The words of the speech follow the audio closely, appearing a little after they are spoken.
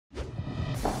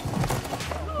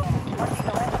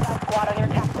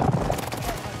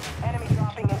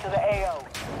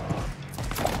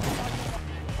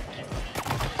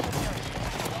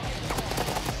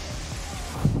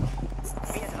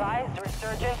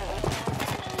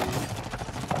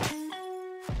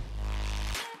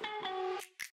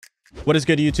What is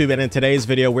good, YouTube? And in today's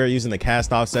video, we're using the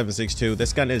KASTOV 7.62.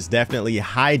 This gun is definitely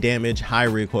high damage, high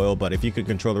recoil, but if you could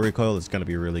control the recoil, it's going to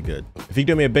be really good. If you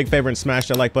do me a big favor and smash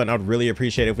that like button, I'd really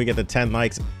appreciate it. If we get the 10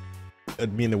 likes,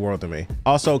 it'd mean the world to me.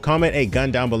 Also, comment a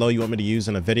gun down below you want me to use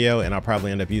in a video, and I'll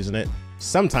probably end up using it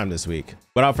sometime this week.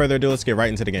 Without further ado, let's get right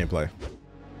into the gameplay.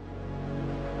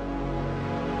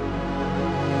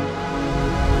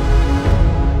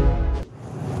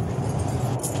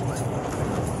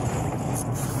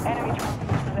 Enemy dropping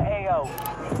into the AO.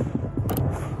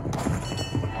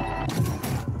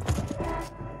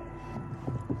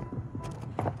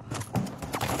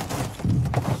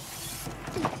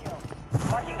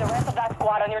 Marking the rest of that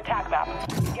squad on your attack map.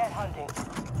 Get hunting.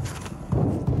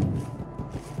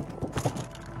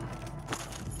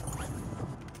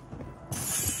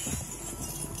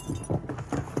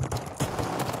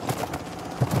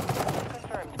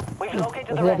 Confirmed. We've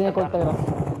located the rest of them.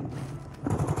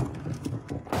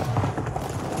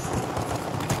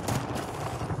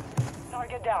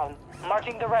 Target down.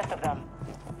 Marching the rest of them.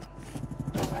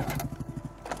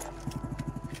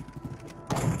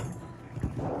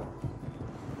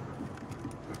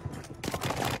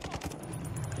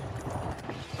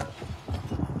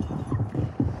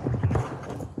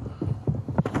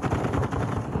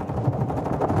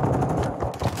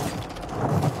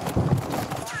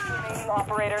 Remaining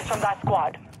operators from that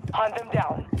squad. Hunt them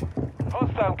down.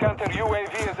 Hostile counter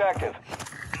UAV is active.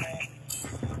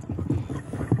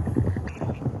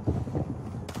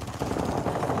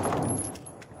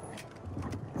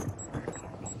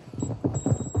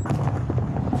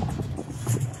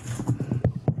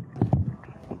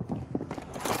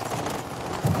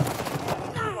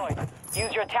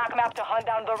 Use your attack map to hunt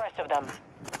down the rest of them.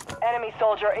 Enemy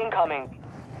soldier incoming.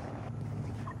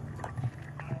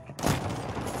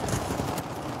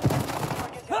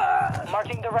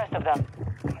 Marching the rest of them.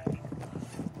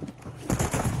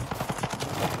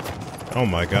 Oh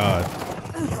my god.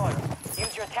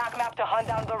 Use your attack map to hunt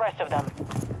down the rest of them.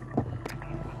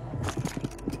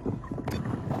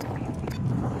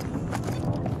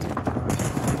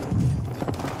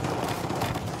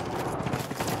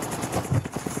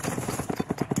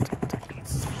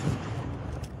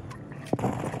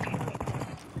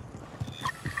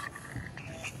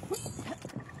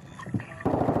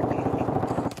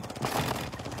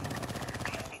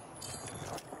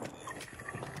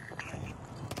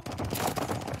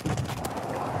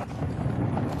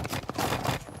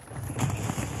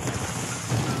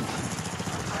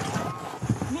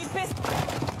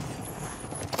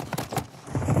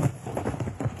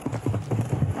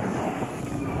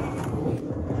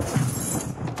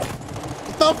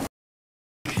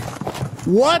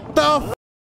 What the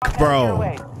f,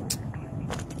 bro?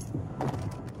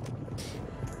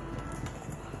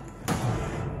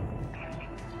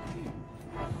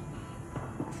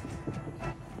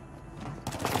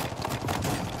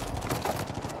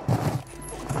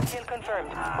 Kill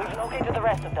confirmed. We've located the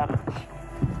rest of them.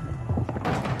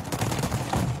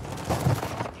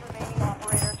 Remaining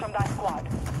operators from that squad.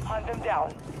 Hunt them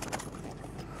down.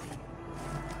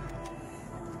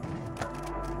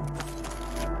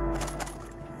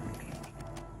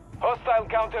 Hostile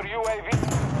counter UAV.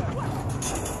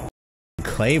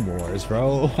 Claymores,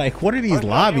 bro. Like, what are these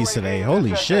lobbies today?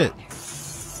 Holy shit.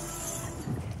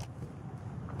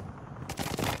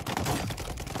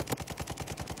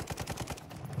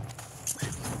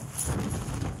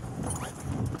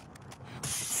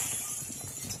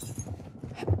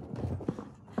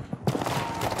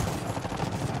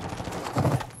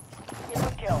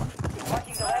 Kill.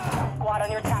 Marking the rest of the squad on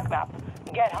your attack map.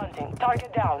 Get hunting.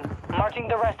 Target down. Marching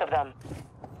the rest of them.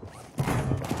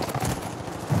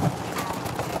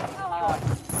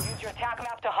 Use your attack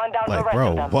map to hunt down the Like, rest bro,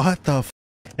 of them. what the f?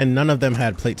 And none of them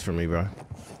had plates for me, bro.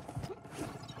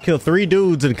 Kill 3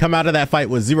 dudes and come out of that fight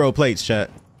with 0 plates, chat.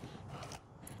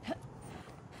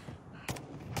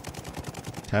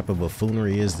 What type of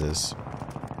buffoonery is this?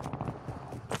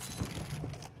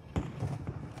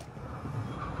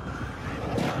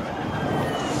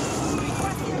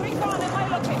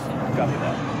 Copy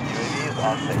that. UAV is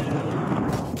on station.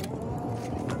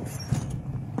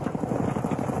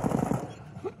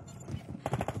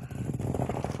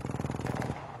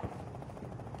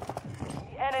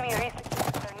 The enemy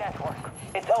resets their network.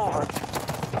 It's over.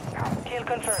 Kill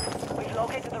confirmed. We've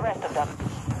located the rest of them.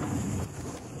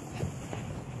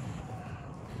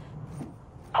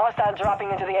 Hostile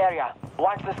dropping into the area.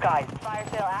 Watch the skies. Fire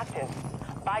sale active.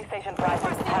 Buy station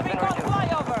prices have been reduced.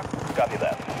 Copy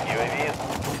that. UAV is...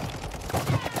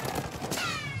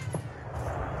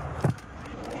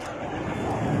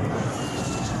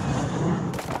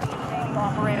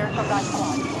 Operators from that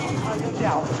squad. Hunt them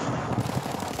down.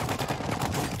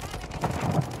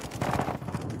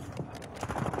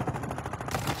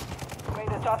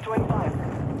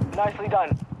 Nicely done.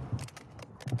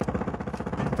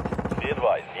 Be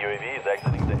advised, UAV is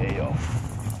exiting the AO.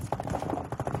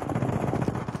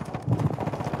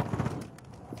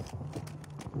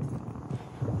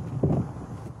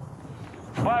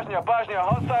 Bajnia,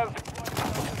 hostile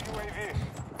UAV.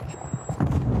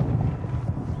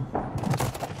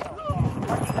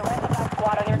 Marking the rest of that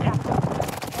squad on your tap.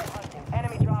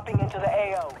 Enemy dropping into the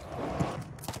AO.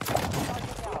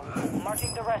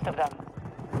 Marking the rest of them.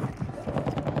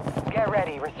 Get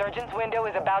ready. Resurgence window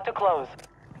is about to close.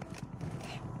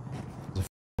 There's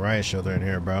a riot shielder in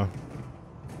here, bro.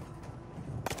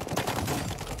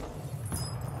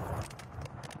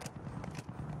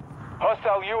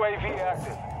 Hostile UAV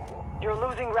active. You're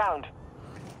losing round.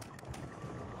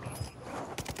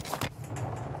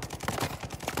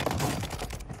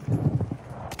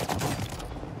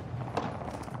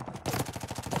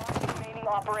 Remaining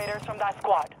operators from that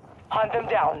squad. Hunt them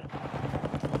down.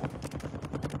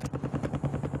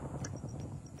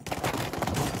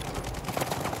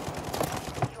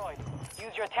 Destroyed.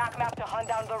 Use your attack map to hunt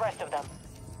down the rest of them.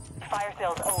 Fire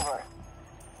sales over.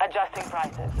 Adjusting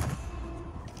prices.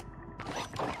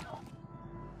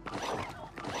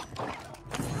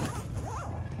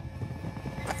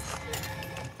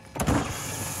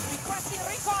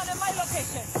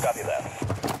 Copy that.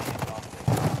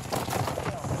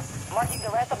 Marking the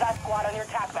rest of that squad on your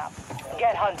attack map.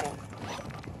 Get hunting.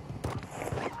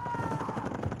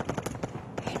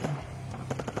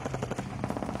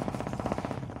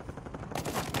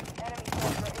 Enemy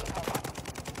soldier incoming.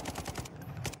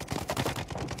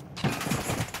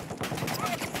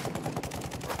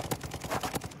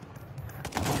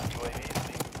 UAV is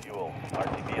being fuel.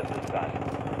 RTB at this time.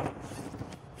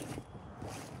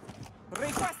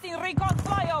 Requesting recon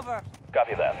flyover.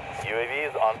 Copy that. UAV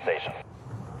is on station.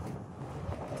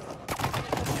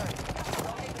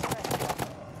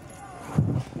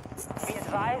 Be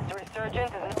advised,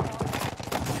 resurgence is no longer...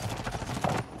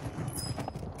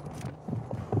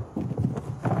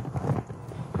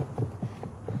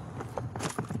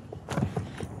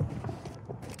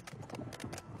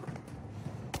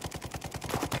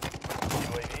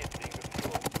 UAV is being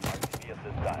refueled. RTB at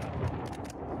this time.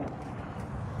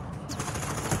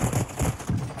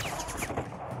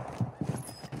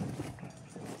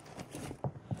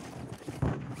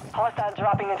 Hostiles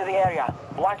dropping into the area.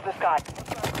 Watch the sky.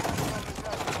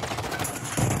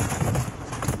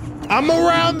 I'm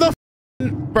around the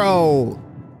bro.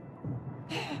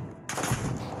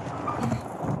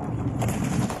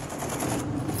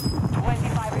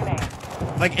 25 remain.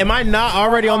 Like, am I not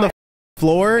already on the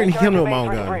floor? And he killed me with my own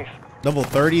Return to gun. base for the Level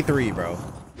 33, bro.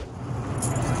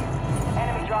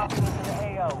 Enemy dropping into the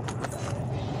AO.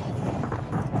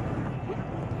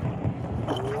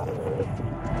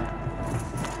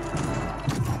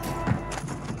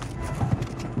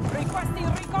 Requesting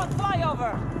recon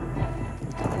flyover.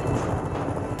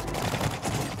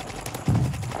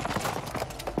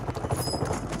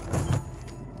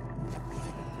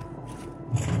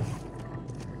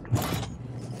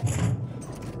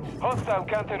 Hostile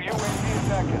counter UAV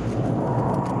is active.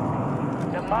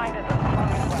 The mind is the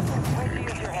strongest weapon. Wait to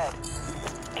use your head.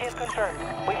 Kill confirmed.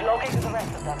 We've located the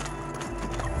rest of them.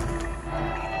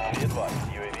 Be advised,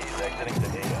 UAV is exiting the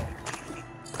AO.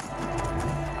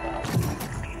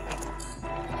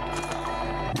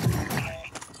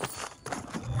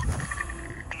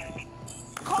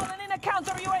 Calling in a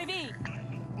counter UAV.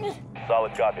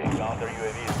 Solid copy. Counter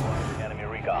UAV is going to enemy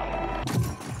recon.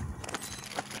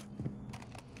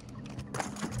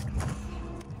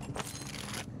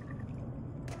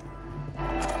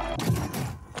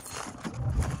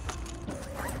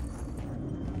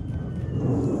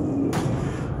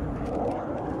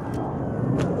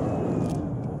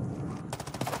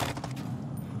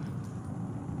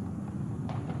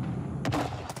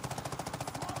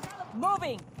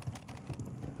 Moving.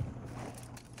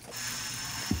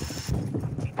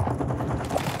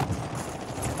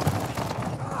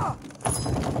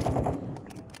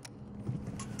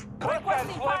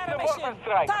 Requesting fire mission.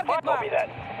 Target Copy mark. that.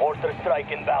 Mortar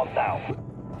strike inbound now.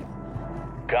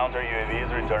 Counter UAV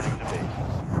is returning to base.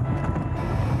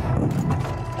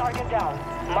 Target down.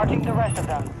 Marking the rest of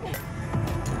them.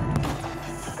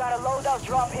 Got a loadout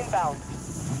drop inbound.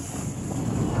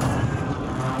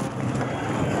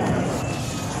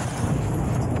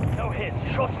 No hits.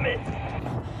 Shots missed.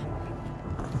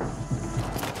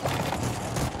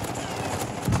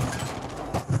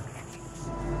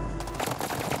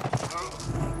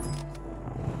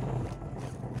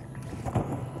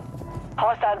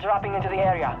 Hostiles dropping into the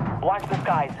area. Watch the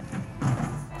skies.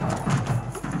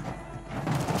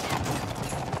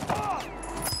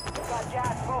 Got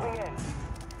gas moving in.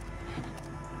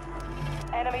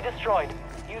 enemy destroyed.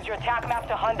 Use your attack map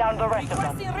to hunt down the rest of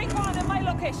them. Requesting recon at my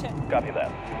location. Copy that.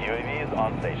 UAV is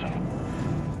on station.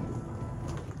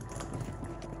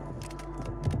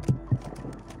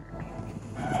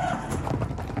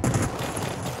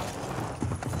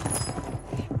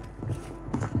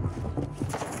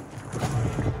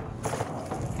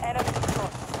 Enemy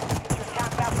destroyed. Use your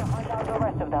attack map to hunt down the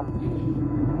rest of them.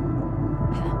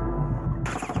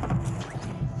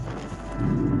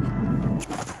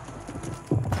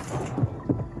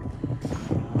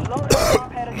 Loadout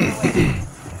bomb headed your way.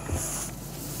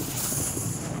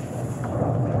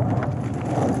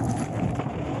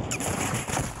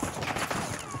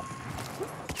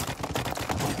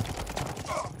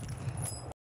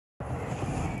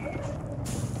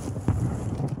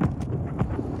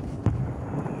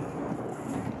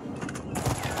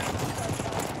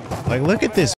 Like, look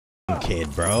at this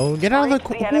kid, bro. Get out of the.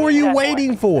 Breach Who enemy are you network.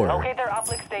 waiting for? Locate their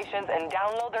uplink stations and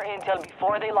download their intel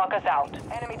before they lock us out.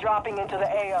 Enemy dropping into the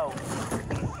AO.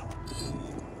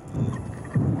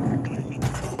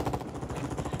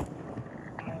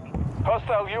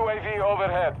 Hostile UAV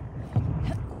overhead.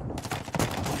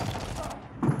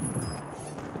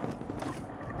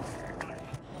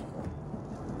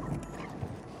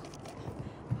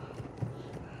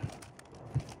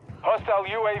 Hostile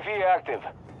UAV active.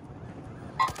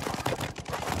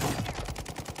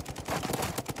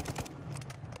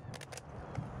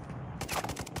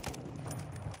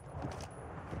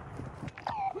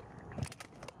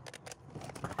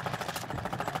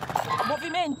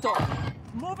 Movimento.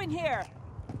 Moving here.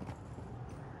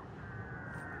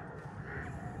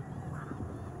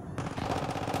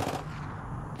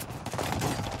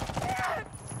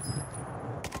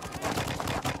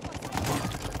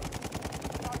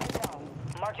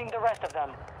 Marching the rest of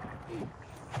them.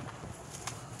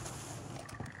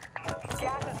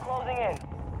 Gas is closing in.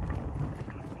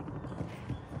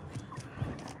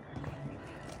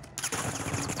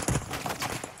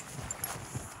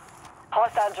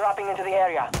 Hostiles dropping into the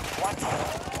area. Watch.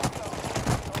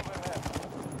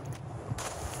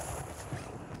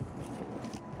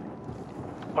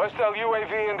 Hostile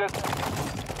UAV in this.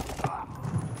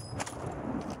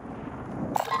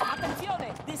 Attenzione,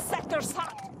 this sector's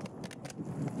hot.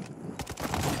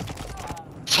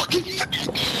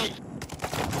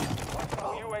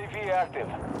 UAV active.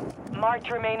 March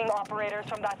remaining operators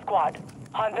from that squad.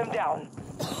 Hunt them down.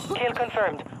 Kill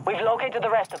confirmed. We've located the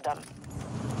rest of them.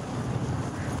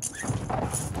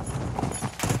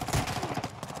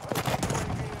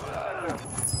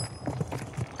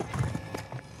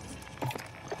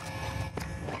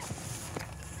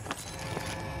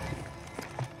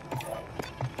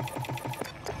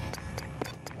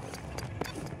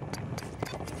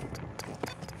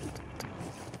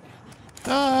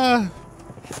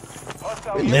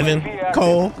 Living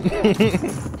Cole.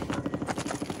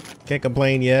 Can't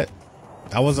complain yet.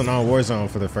 I wasn't on Warzone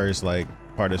for the first like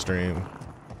part of the stream.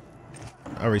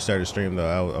 I restarted stream though.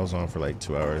 I was on for like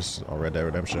 2 hours on Red Dead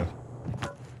Redemption.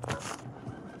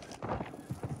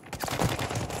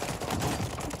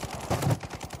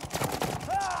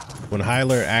 When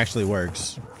Hyler actually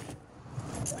works.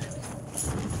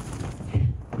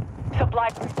 Supply.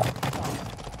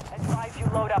 Advise you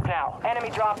load up now.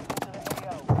 Enemy drop into the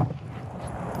AO.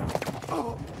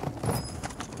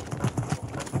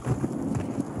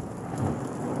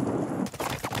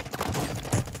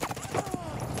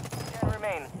 Can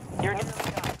remain. You're nearly done.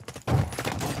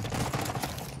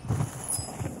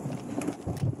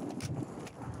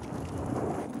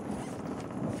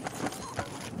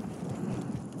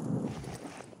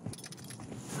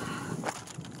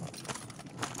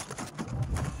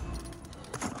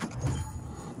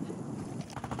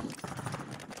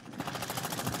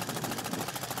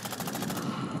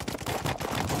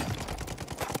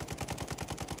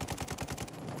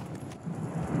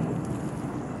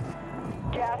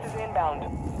 Gas is inbound.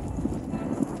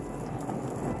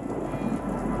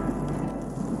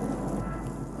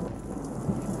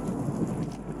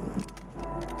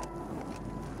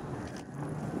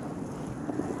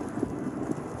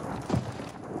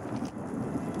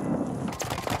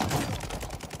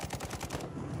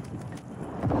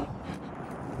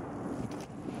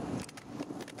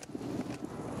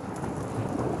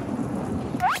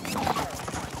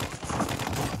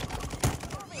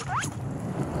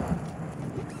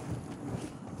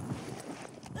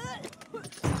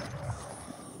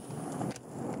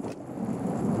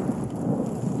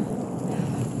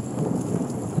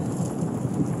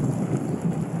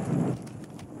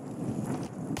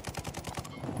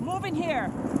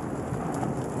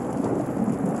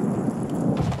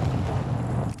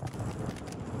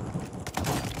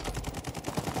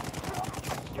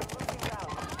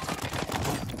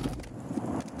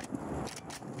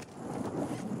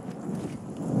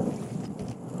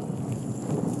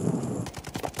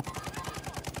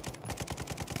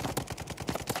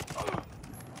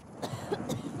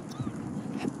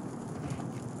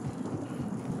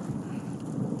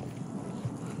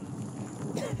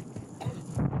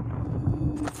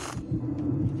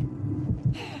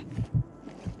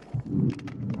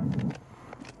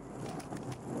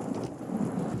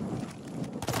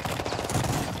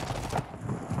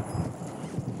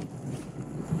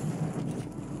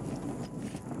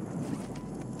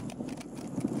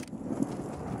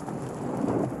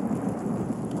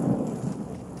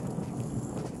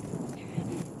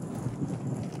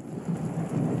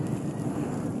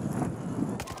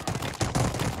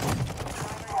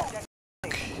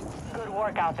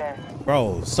 work out there.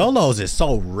 Bro, solos is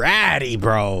so ratty,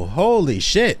 bro. Holy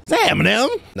shit. Is that Eminem?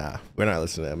 Nah, we're not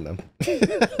listening to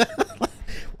Eminem.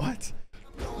 What?